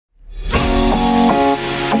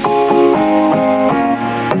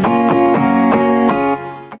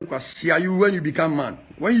See, are you when you become man?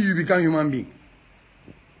 When you become human being?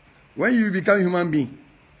 When you become human being,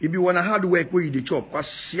 if you want to hard work where you the chop, because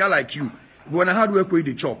see like you want to hard work where you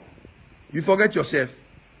the chop, you forget yourself.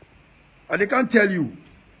 And they can't tell you.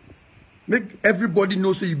 Make everybody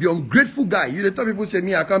know so you be ungrateful guy. You the top people say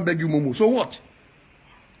me, I can't beg you Momo. So what?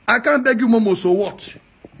 I can't beg you Momo, so what?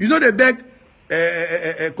 You know they beg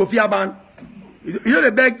Kofi Aban. You know they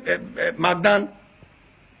beg Magdan.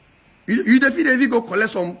 You definitely go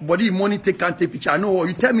collect somebody money, can't take picture. No,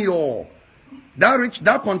 you tell me all. That rich,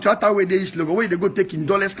 that contractor where they is logo, where they go take in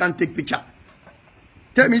dollars can't take picture.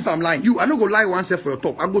 Tell me if I'm lying. You, I don't go lie one self for your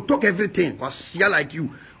talk. I go talk everything. Cause see like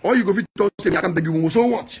you. Or you go fit talk say I can't beg you Momo. So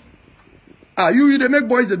what? You they make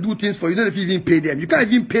boys that do things for you. You don't even pay them. You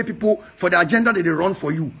can't even pay people for the agenda that they run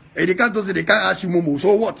for you. And they can't say they can't ask you Momo.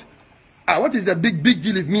 So what? What is the big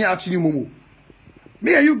deal if me asking you Momo?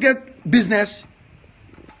 Me and you get business.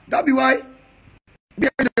 That be why.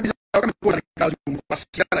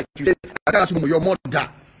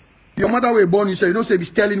 Your mother will born you. So you don't say be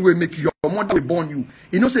Sterling will make you. Your mother will born you.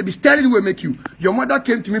 You know say be Sterling will make you. Your mother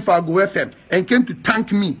came to me for Go FM and came to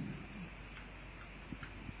thank me.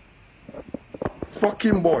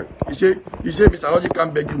 Fucking boy. He say, Mr. Logic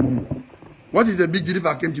can't beg you Momo. What is the big deal if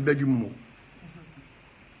I came to beg you Momo?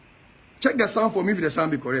 Check the sound for me if the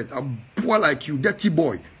sound be correct. I'm poor like you, dirty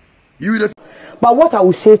boy. But what I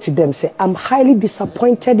will say to them, say, I'm highly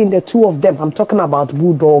disappointed in the two of them. I'm talking about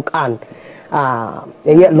BullGod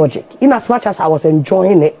and Logic. In as much as I was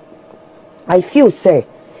enjoying it, I feel, say,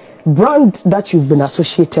 brand that you've been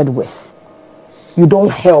associated with, you don't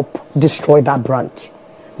help destroy that brand.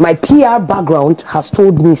 My PR background has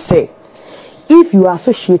told me, say, if you are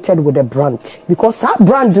associated with a brand, because that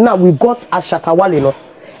brand now we got as Shatawale, you know,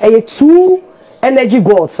 and two energy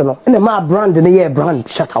gods, you know, and my brand in a brand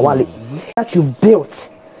Shatawale that you've built,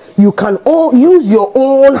 you can all use your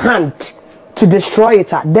own hand to destroy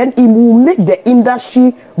it. Then it will make the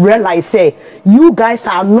industry realize, say, you guys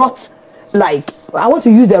are not like, I want to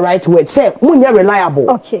use the right word, say, when you're reliable.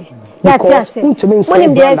 Okay. Because to me,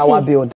 say brand our build.